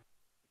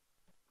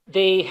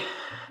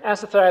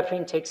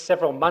 Azathioprine takes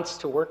several months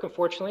to work,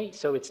 unfortunately,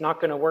 so it's not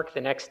going to work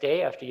the next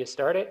day after you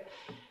start it.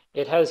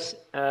 It has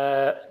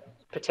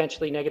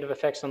potentially negative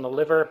effects on the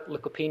liver,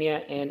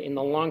 leukopenia, and in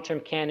the long term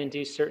can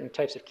induce certain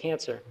types of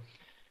cancer.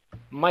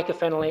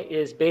 Mycophenolate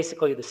is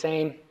basically the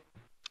same.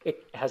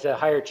 It has a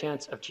higher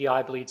chance of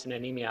GI bleeds and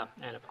anemia,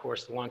 and of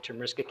course the long-term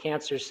risk of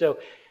cancer. So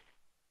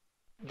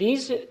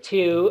these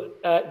 2,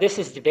 this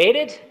is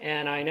debated,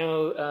 and I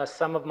know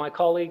some of my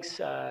colleagues,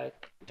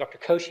 Dr.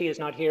 Koshi is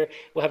not here,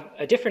 will have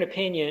a different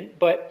opinion,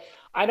 but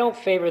I don't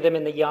favor them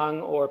in the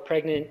young or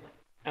pregnant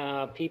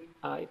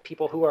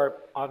people who are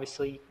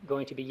obviously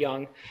going to be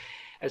young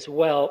as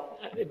well,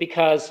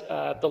 because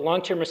the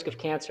long-term risk of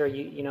cancer,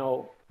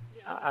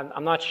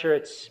 I'm not sure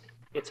it's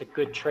a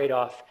good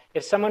trade-off.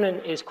 If someone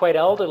is quite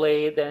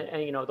elderly, then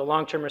the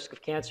long-term risk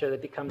of cancer,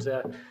 that becomes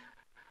a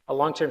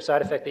long-term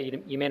side effect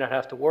that you may not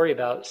have to worry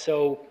about.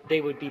 So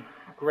they would be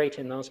great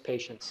in those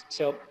patients.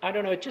 So I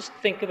don't know, just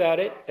think about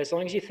it. As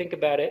long as you think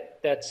about it,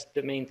 that's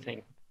the main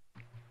thing.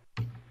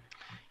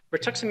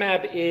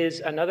 Rituximab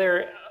is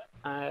another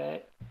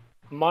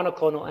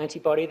monoclonal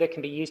antibody that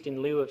can be used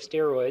in lieu of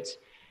steroids.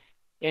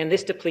 And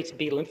this depletes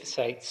B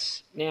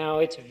lymphocytes. Now,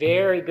 it's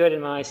very good in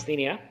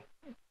myasthenia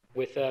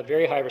with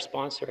very high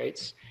response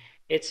rates.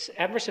 Its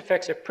adverse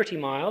effects are pretty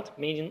mild,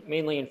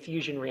 mainly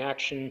infusion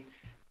reaction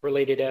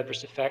related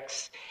adverse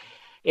effects.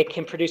 it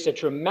can produce a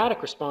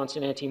dramatic response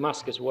in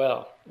anti-MuSK as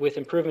well, with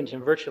improvement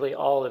in virtually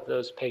all of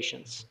those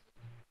patients.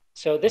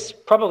 So this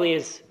probably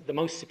is the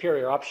most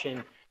superior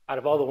option out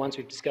of all the ones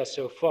we've discussed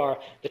so far.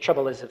 The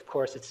trouble is, of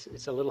course,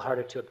 it's a little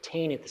harder to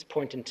obtain at this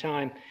point in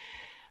time.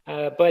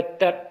 But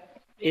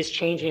that is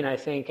changing, I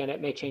think, and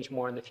it may change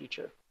more in the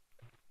future.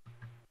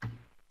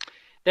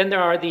 Then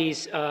there are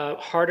these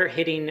harder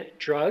hitting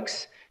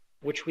drugs,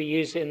 which we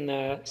use in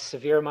the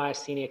severe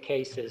myasthenia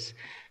cases.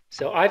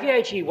 So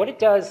IVIG, what it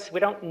does, we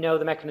don't know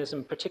the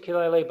mechanism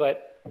particularly,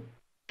 but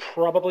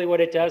probably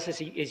what it does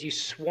is you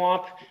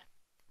swamp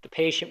the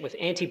patient with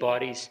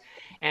antibodies,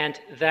 and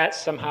that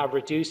somehow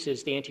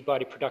reduces the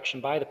antibody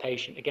production by the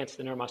patient against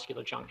the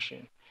neuromuscular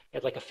junction.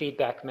 It's like a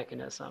feedback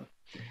mechanism.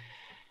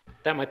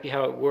 That might be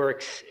how it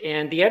works.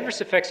 And the adverse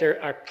effects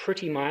are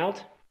pretty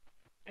mild.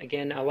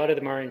 Again, a lot of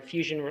them are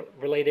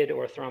infusion-related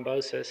or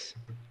thrombosis.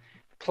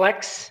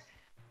 Plex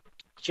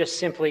just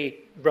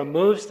simply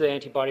removes the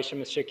antibodies from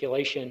the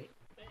circulation,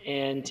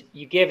 and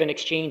you give an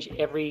exchange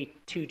every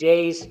 2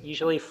 days,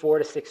 usually 4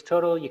 to 6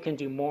 total. You can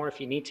do more if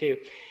you need to.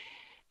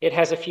 It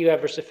has a few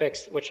adverse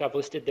effects, which I've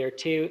listed there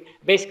too.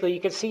 Basically, you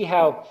can see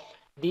how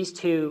these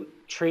two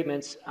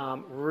treatments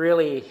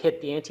really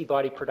hit the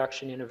antibody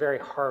production in a very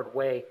hard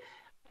way,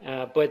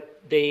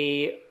 but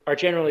they are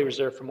generally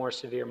reserved for more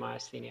severe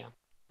myasthenia.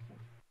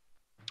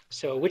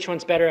 So which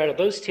one's better out of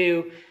those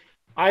two?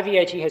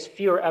 IVIG has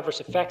fewer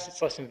adverse effects.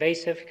 It's less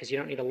invasive because you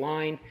don't need a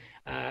line,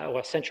 or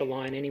a central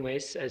line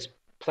anyways, as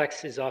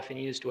Plex is often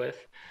used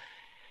with.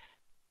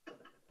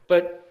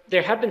 But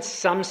there have been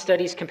some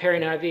studies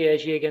comparing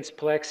IVIG against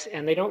Plex,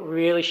 and they don't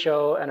really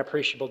show an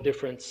appreciable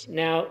difference.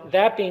 Now,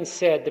 that being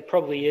said, there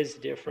probably is a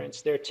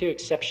difference. There are two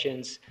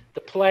exceptions.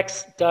 The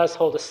Plex does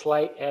hold a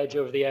slight edge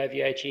over the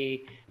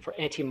IVIG for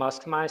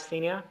anti-MuSK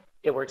myasthenia.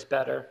 It works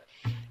better.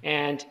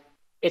 And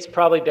it's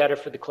probably better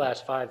for the class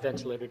 5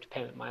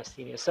 ventilator-dependent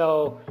myasthenia.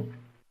 So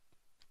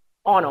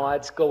on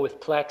odds, go with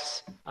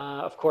Plex.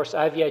 Of course,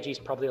 IVIG is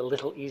probably a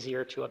little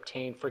easier to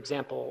obtain. For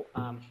example,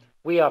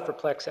 we offer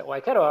Plex at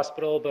Waikato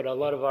Hospital, but a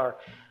lot of our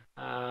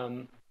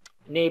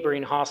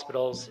neighboring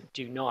hospitals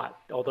do not,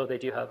 although they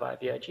do have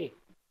IVIG.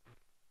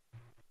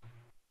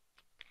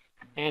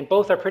 And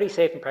both are pretty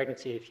safe in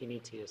pregnancy if you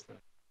need to use them.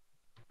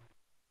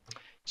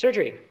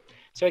 Surgery.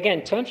 So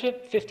again, 10 to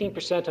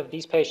 15% of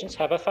these patients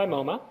have a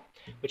thymoma,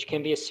 which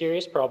can be a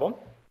serious problem.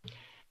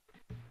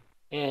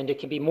 And it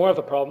can be more of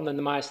a problem than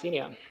the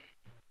myasthenia.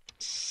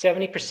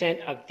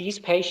 70% of these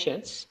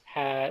patients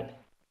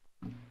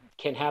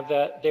can have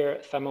their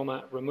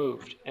thymoma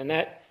removed, and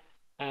that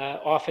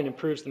often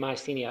improves the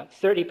myasthenia.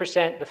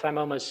 30%, the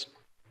thymoma's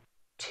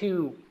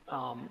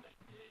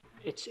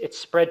it's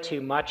spread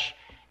too much,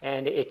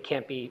 and it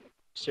can't be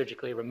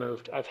surgically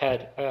removed. I've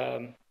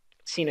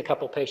seen a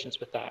couple patients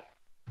with that.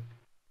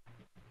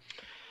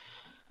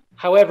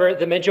 However,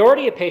 the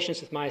majority of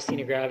patients with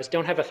myasthenia gravis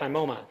don't have a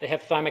thymoma. They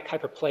have thymic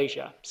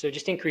hyperplasia, so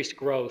just increased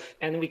growth,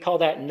 and we call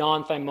that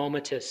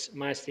non-thymomatous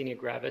myasthenia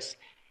gravis.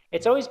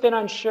 It's always been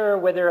unsure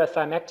whether a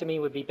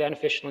thymectomy would be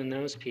beneficial in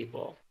those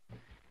people.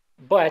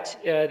 But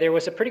there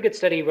was a pretty good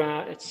study,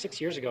 it's 6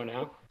 years ago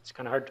now, it's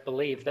kind of hard to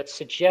believe, that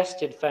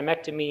suggested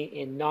thymectomy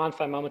in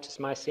non-thymomatous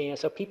myasthenia.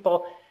 So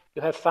people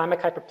who have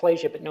thymic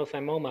hyperplasia but no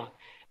thymoma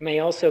may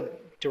also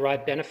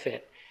derive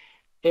benefit.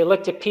 They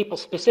looked at people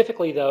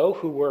specifically, though,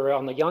 who were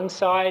on the young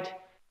side,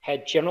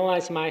 had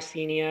generalized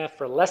myasthenia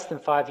for less than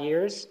 5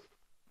 years,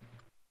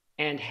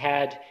 and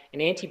had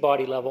an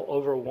antibody level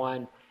over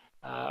 1,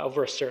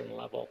 over a certain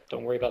level.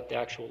 Don't worry about the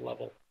actual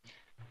level.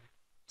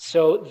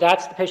 So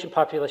that's the patient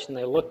population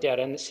they looked at,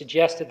 and it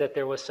suggested that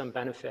there was some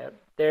benefit.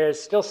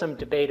 There's still some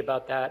debate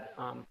about that,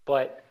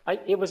 but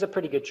it was a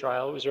pretty good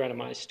trial. It was a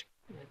randomized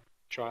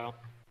trial.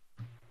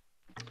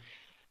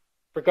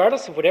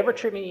 Regardless of whatever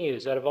treatment you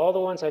use, out of all the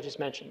ones I just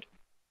mentioned,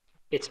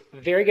 it's a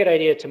very good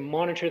idea to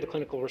monitor the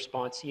clinical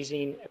response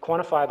using a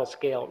quantifiable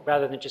scale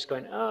rather than just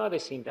going, oh, they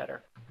seem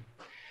better.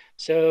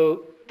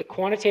 So the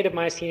quantitative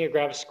myasthenia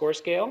gravis score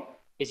scale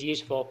is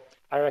useful.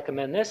 I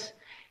recommend this.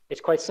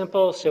 It's quite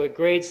simple. So it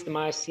grades the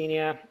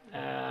myasthenia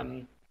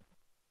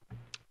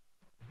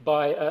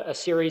by a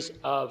series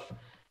of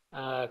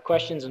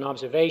questions and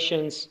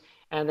observations,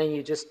 and then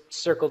you just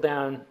circle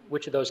down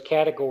which of those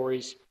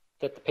categories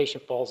that the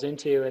patient falls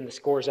into, and the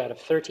score is out of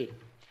 30.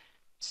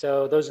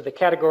 So those are the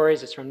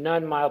categories. It's from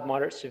none, mild,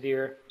 moderate,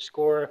 severe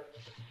score,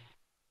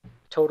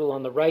 total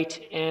on the right.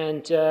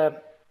 And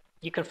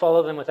you can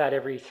follow them with that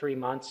every 3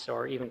 months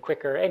or even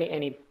quicker,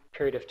 any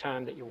period of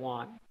time that you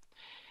want.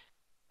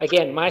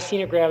 Again,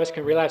 myasthenia gravis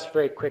can relapse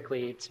very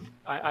quickly.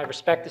 I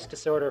respect this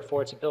disorder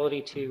for its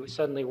ability to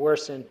suddenly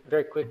worsen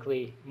very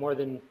quickly, more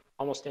than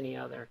almost any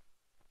other.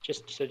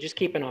 So just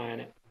keep an eye on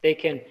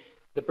it.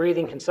 The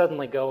breathing can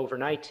suddenly go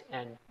overnight,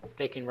 and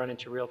they can run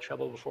into real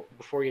trouble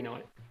before you know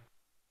it.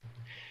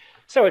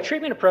 So a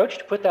treatment approach,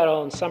 to put that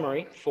all in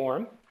summary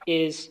form,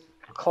 is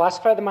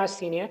classify the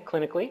myasthenia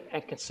clinically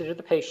and consider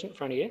the patient in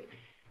front of you.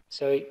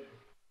 So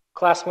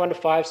class 1 to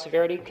 5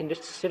 severity,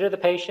 consider the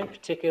patient,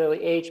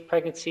 particularly age,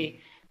 pregnancy,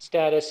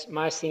 status,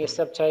 myasthenia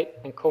subtype,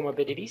 and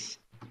comorbidities.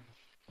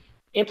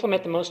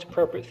 implement the most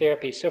appropriate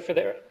therapy. So for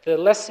the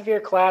less severe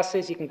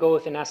classes, you can go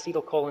with an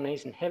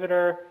acetylcholinesterase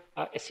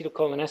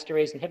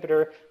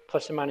inhibitor,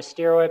 plus or minus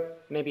steroid,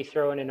 maybe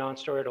throw in a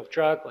non-steroidal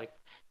drug like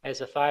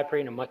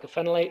azathioprine or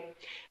mycophenolate.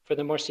 For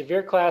the more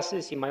severe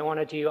classes, you might want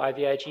to do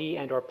IVIG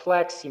and or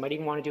Plex. You might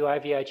even want to do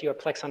IVIG or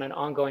Plex on an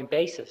ongoing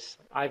basis.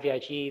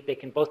 IVIG, they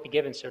can both be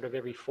given sort of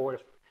every 4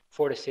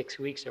 to 6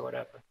 weeks or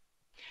whatever.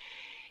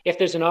 If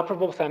there's an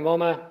operable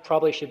thymoma,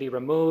 probably should be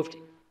removed.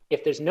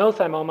 If there's no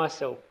thymoma,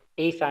 so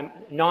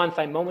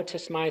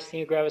non-thymomatous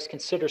myasthenia gravis,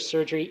 consider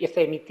surgery if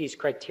they meet these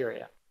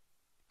criteria.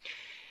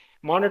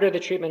 Monitor the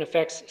treatment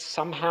effects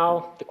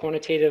somehow. The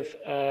quantitative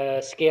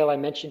scale I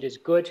mentioned is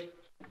good.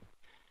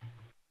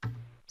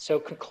 So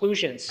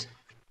conclusions.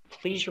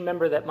 Please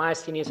remember that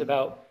myasthenia is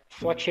about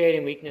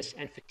fluctuating weakness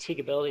and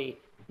fatigability,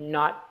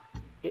 not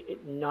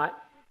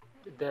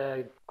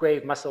the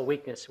grave muscle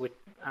weakness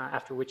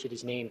after which it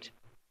is named.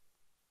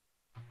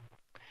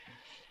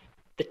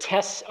 The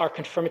tests are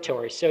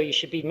confirmatory, so you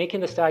should be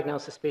making this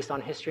diagnosis based on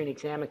history and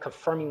exam and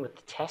confirming with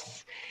the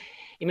tests.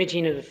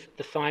 Imaging of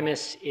the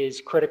thymus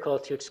is critical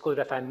to exclude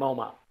a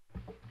thymoma.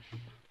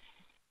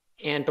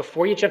 And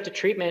before you jump to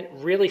treatment,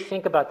 really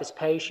think about this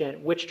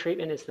patient, which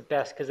treatment is the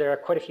best, because there are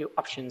quite a few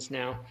options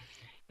now.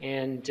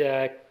 And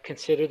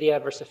consider the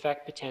adverse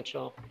effect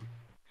potential.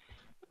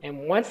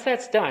 And once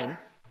that's done,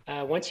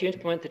 once you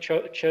implement the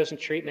chosen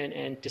treatment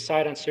and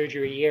decide on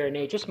surgery year and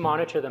age, just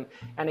monitor them.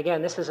 And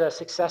again, this is a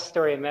success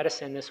story of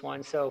medicine, this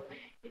one. So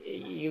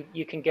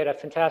you can get a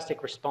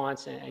fantastic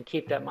response and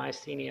keep that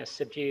myasthenia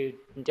subdued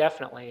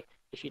indefinitely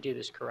if you do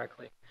this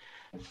correctly.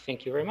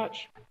 Thank you very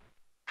much.